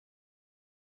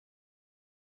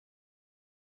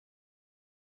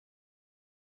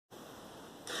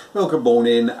Well, good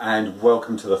morning and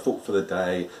welcome to the Thought for the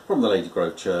Day from the Lady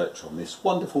Grove Church on this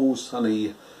wonderful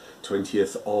sunny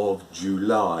 20th of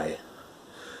July.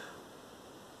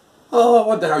 Oh, I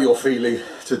wonder how you're feeling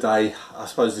today. I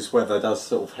suppose this weather does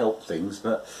sort of help things,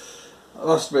 but I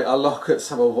must admit I look at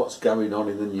some of what's going on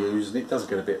in the news and it does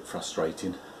get a bit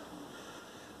frustrating.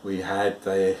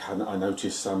 I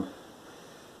noticed some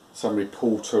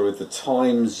reporter at the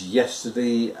Times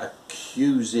yesterday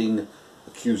accusing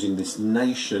this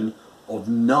nation of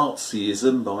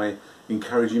Nazism by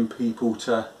encouraging people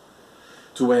to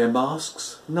wear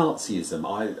masks. Nazism.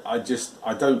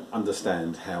 I don't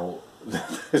understand how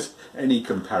there's any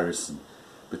comparison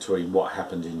between what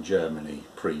happened in Germany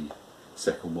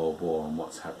pre-Second World War and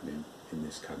what's happening in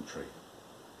this country.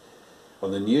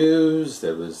 On the news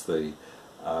there was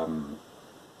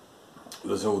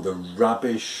there's all the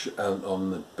rubbish on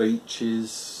the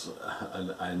beaches,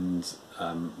 and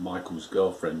Michael's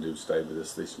girlfriend, who stayed with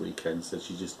us this weekend, said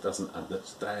she just doesn't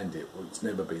understand it. Well, it's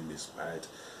never been this bad.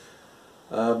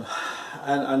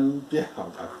 And yeah,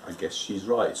 I guess she's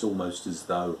right. It's almost as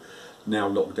though now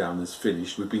lockdown has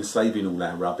finished, we've been saving all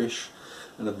our rubbish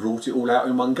and have brought it all out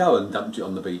in one go and dumped it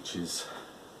on the beaches.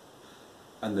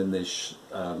 And then there's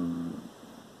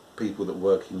people that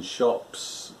work in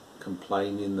shops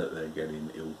complaining that they're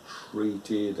getting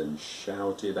ill-treated and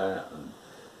shouted at, and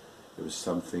there was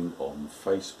something on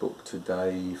Facebook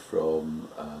today from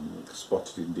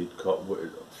Spotted in Didcot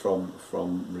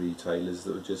from retailers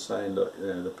that were just saying, look, you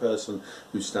know, the person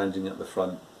who's standing at the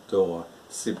front door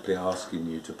simply asking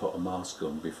you to put a mask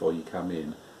on before you come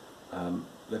in,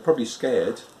 they're probably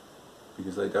scared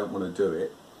because they don't want to do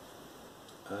it,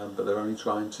 but they're only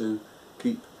trying to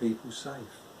keep people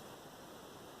safe.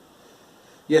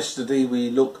 Yesterday we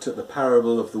looked at the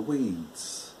parable of the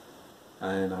weeds,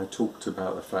 and I talked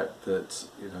about the fact that,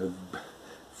 you know,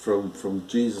 from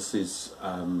Jesus's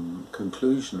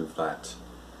conclusion of that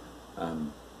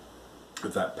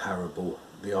parable,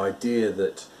 the idea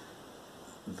that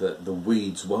the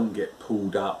weeds won't get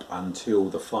pulled up until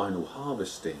the final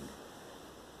harvesting,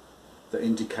 that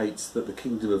indicates that the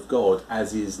kingdom of God,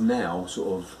 as is now,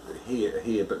 sort of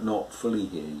here but not fully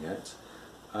here yet,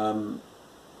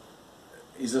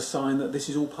 is a sign that this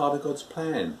is all part of God's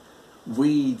plan.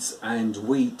 Weeds and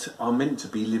wheat are meant to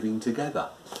be living together.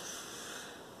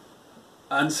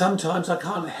 And sometimes I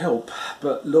can't help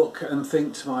but look and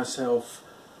think to myself,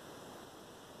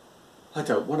 I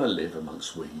don't want to live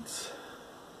amongst weeds.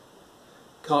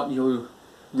 Can't you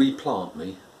replant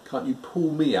me? Can't you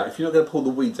pull me out? If you're not going to pull the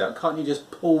weeds out, can't you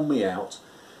just pull me out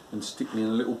and stick me in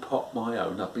a little pot my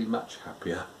own? I'd be much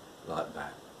happier like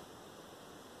that.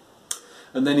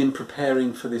 And then in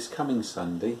preparing for this coming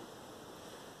Sunday,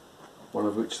 one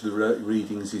of which the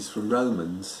readings is from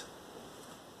Romans,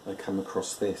 I come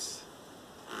across this.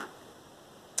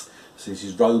 So this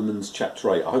is Romans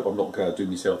chapter 8. I hope I'm not going to do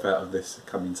myself out of this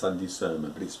coming Sunday's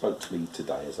sermon, but it spoke to me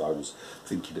today as I was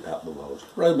thinking about the world.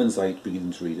 Romans 8,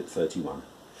 beginning to read at 31.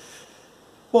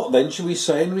 What then shall we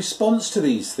say in response to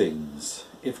these things?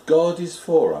 If God is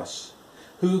for us,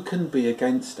 who can be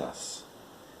against us?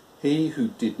 He who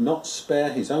did not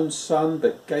spare his own son,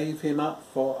 but gave him up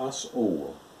for us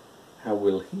all, how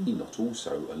will he not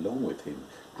also, along with him,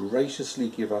 graciously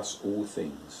give us all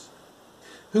things?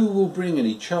 Who will bring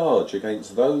any charge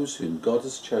against those whom God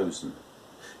has chosen?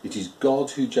 It is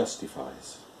God who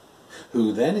justifies.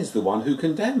 Who then is the one who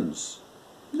condemns?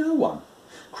 No one.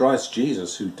 Christ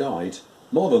Jesus, who died,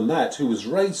 more than that, who was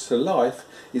raised to life,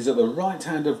 is at the right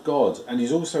hand of God and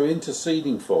is also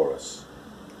interceding for us.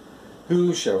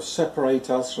 Who shall separate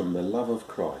us from the love of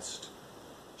Christ?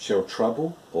 Shall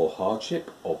trouble, or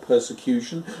hardship, or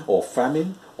persecution, or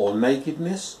famine, or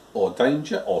nakedness, or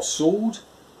danger, or sword?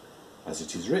 As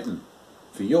it is written,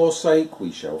 for your sake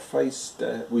we face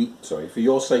death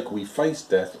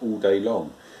all day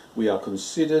long. We are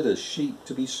considered as sheep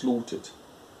to be slaughtered.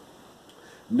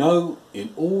 No,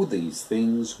 in all these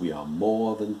things we are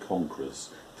more than conquerors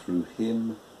through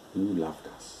him who loved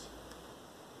us.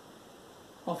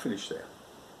 I'll finish there.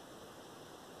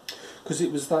 Because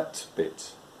it was that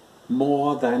bit.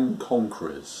 More than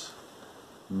conquerors.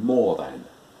 More than.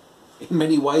 In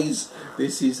many ways,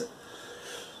 this is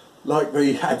like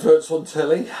the adverts on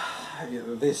telly.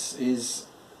 This is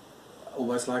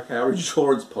almost like our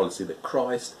insurance policy, that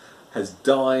Christ has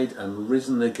died and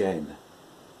risen again.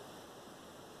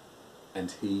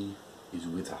 And he is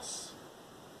with us.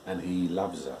 And he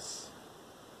loves us.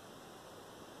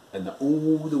 And that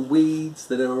all the weeds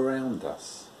that are around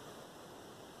us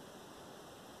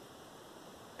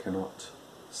cannot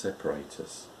separate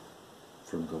us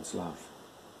from God's love.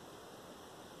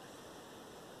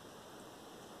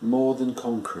 More than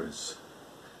conquerors.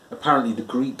 Apparently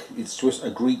it's just a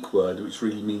Greek word which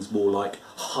really means more like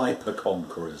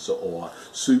hyper-conquerors or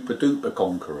super-duper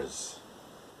conquerors.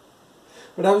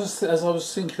 But as I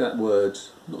was thinking that word,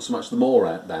 not so much the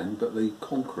Morad than, but the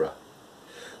conqueror.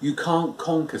 You can't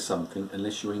conquer something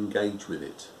unless you engage with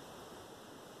it.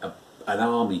 An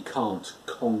army can't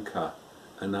conquer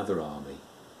another army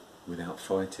without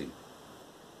fighting.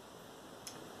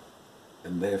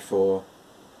 And therefore,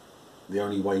 the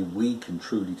only way we can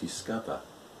truly discover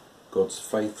God's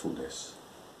faithfulness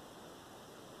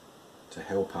to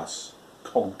help us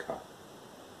conquer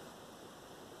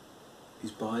is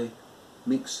by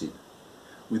mixing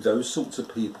with those sorts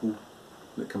of people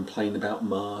that complain about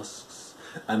masks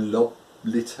and lob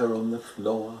litter on the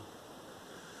floor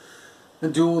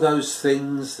and do all those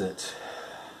things that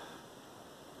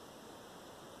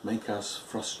make us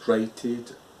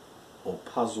frustrated or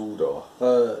puzzled or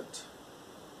hurt.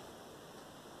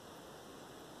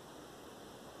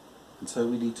 And so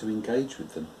we need to engage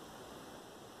with them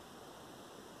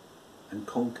and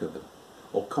conquer them,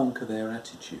 or conquer their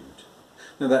attitude.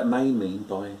 Now that may mean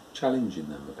by challenging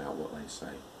them about what they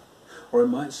say, or it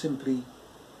might simply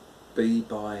be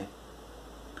by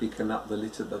picking up the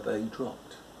litter that they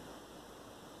dropped,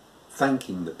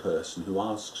 thanking the person who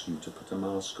asks you to put a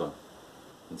mask on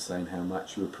and saying how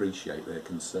much you appreciate their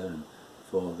concern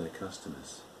for their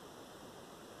customers.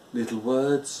 Little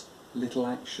words, little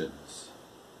actions.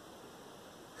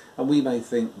 And we may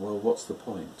think, well, what's the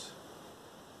point?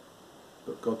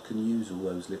 But God can use all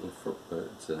those little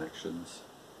footwords and actions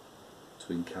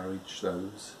to encourage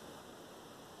those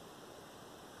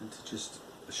and to just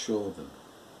assure them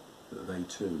that they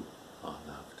too are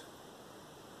loved.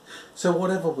 So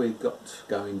whatever we've got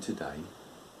going today,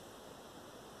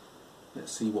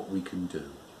 let's see what we can do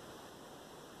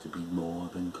to be more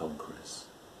than conquerors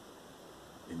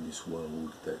in this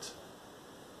world that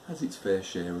has its fair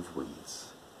share of weeds.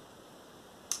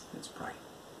 Let's pray.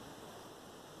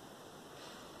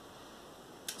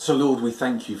 So Lord, we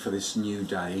thank you for this new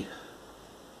day.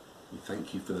 We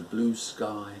thank you for the blue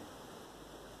sky,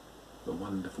 the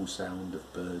wonderful sound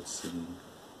of birds singing,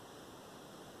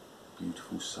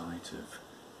 beautiful sight of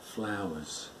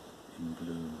flowers in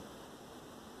bloom.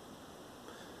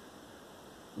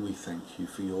 We thank you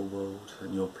for your world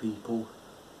and your people.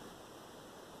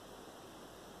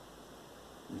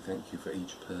 We thank you for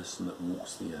each person that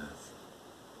walks the earth.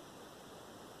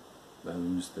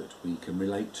 Those that we can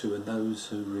relate to and those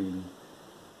who really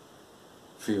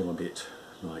feel a bit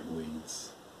like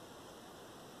weeds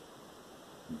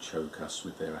and choke us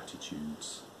with their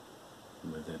attitudes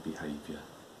and with their behaviour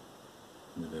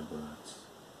and with their words.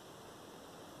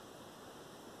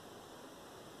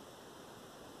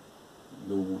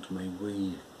 Lord, may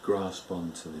we grasp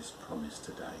onto this promise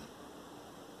today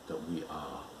that we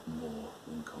are more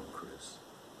than conquerors.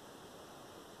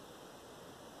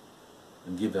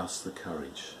 And give us the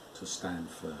courage to stand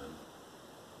firm,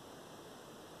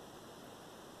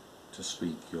 to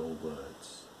speak your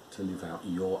words, to live out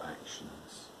your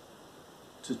actions,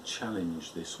 to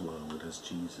challenge this world as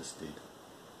Jesus did,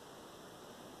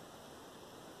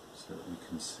 so that we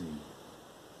can see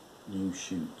new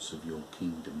shoots of your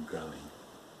kingdom growing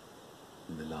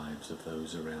in the lives of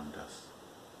those around us.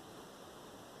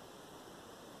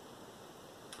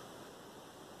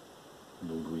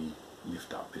 Lord, we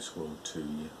lift up this world to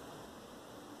you.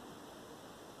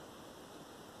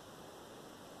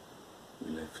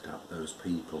 We lift up those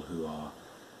people who are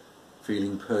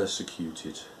feeling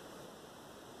persecuted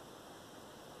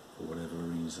for whatever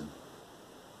reason.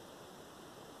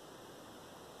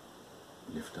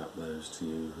 We lift up those to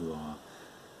you who are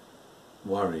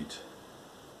worried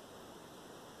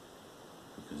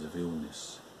because of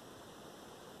illness,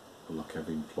 or lack of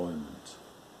employment,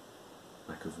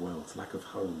 lack of wealth, lack of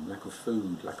home, lack of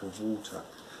food, lack of water,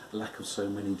 lack of so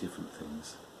many different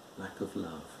things, lack of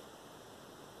love.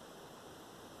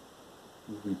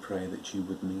 We pray that you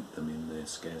would meet them in their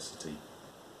scarcity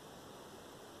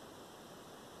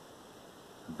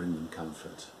and bring them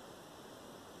comfort.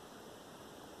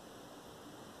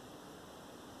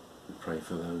 We pray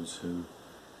for those who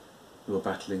are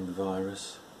battling the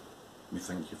virus. We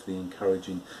thank you for the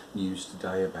encouraging news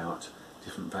today about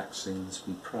different vaccines.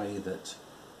 We pray that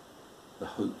the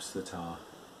hopes that are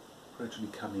gradually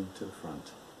coming to the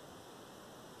front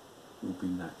will be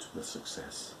met with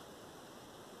success.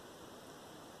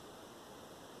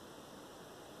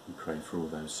 We pray for all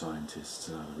those scientists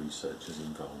and other researchers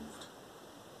involved,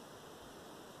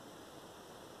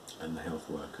 and the health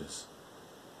workers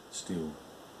still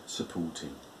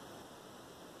supporting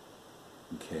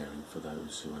and caring for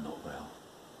those who are not well.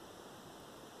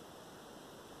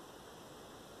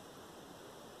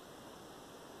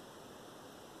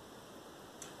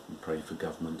 pray for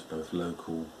government, both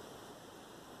local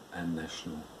and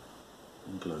national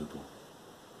and global,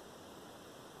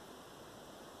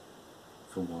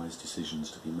 for wise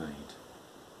decisions to be made,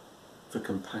 for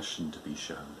compassion to be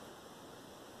shown,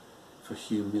 for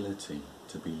humility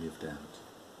to be lived out,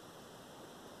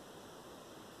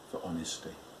 for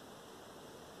honesty.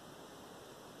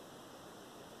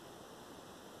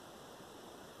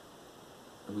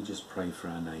 And we just pray for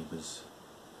our neighbours,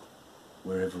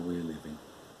 wherever we're living.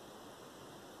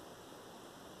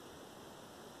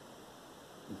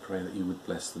 We pray that you would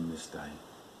bless them this day,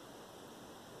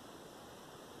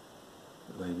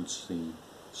 that they would see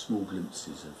small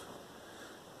glimpses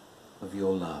of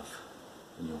your love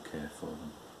and your care for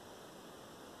them.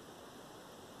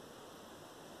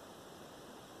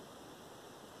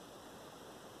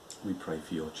 We pray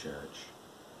for your church.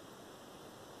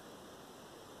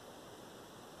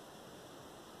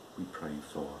 We pray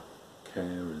for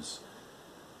care as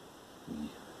we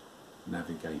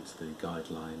navigate the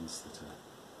guidelines that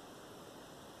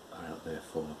are out there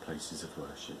for places of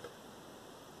worship,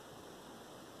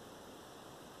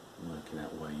 working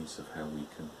out ways of how we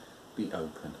can be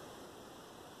open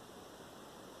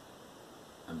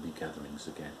and be gatherings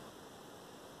again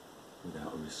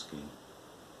without risking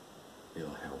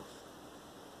ill health.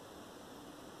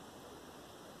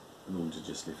 And Lord, to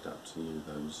just lift up to you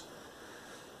those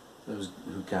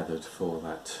who gathered for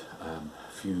that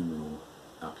funeral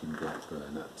up in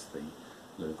Blackburn at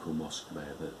the local mosque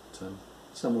there that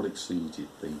somewhat exceeded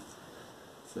the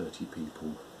 30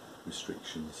 people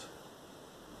restrictions.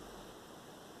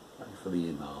 Pray for the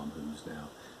Imam who's now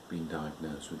been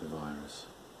diagnosed with the virus,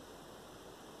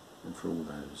 and for all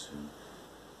those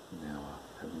who now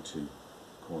are having to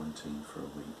quarantine for a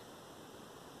week,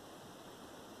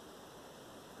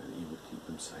 and that you would keep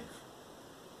them safe.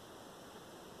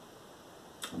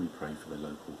 And we pray for the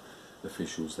local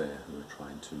officials there who are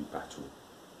trying to battle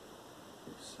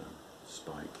this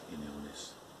spike in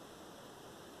illness.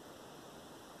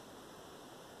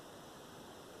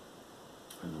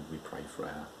 And Lord, we pray for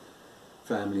our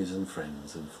families and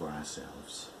friends and for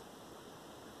ourselves.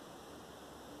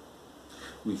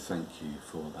 We thank you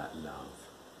for that love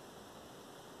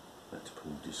that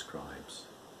Paul describes,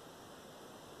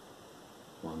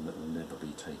 one that will never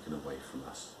be taken away from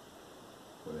us,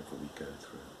 whatever we go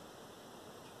through.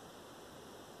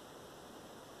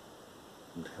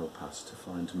 Would help us to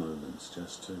find moments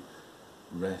just to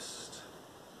rest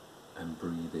and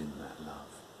breathe in that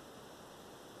love,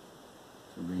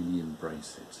 to really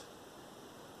embrace it,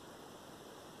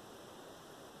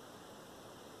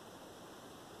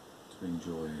 to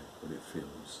enjoy what it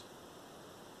feels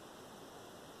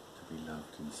to be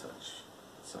loved in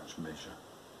such measure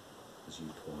as you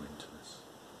pour into us.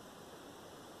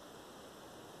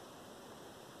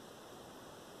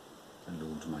 And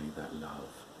Lord, may that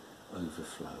love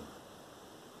overflow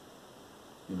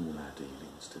in all our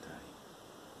dealings today.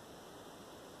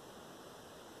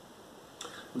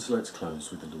 And so let's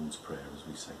close with the Lord's Prayer as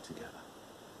we say together.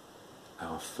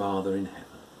 Our Father in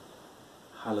heaven,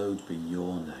 hallowed be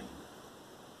your name.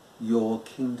 Your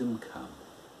kingdom come.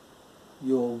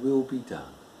 Your will be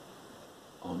done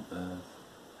on earth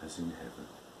as in heaven.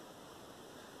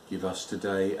 Give us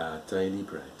today our daily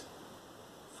bread.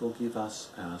 Forgive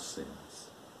us our sins,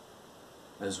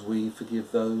 as we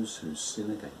forgive those who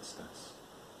sin against us.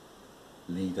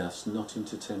 Lead us not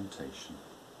into temptation,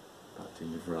 but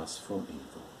deliver us from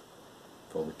evil.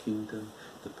 For the kingdom,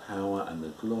 the power and the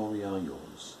glory are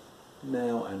yours,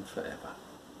 now and forever.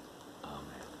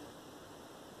 Amen.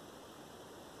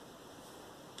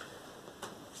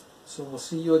 So I'll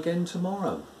see you again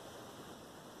tomorrow.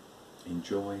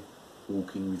 Enjoy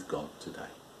walking with God today.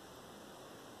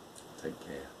 Take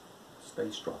care. Stay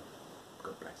strong.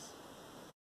 God bless.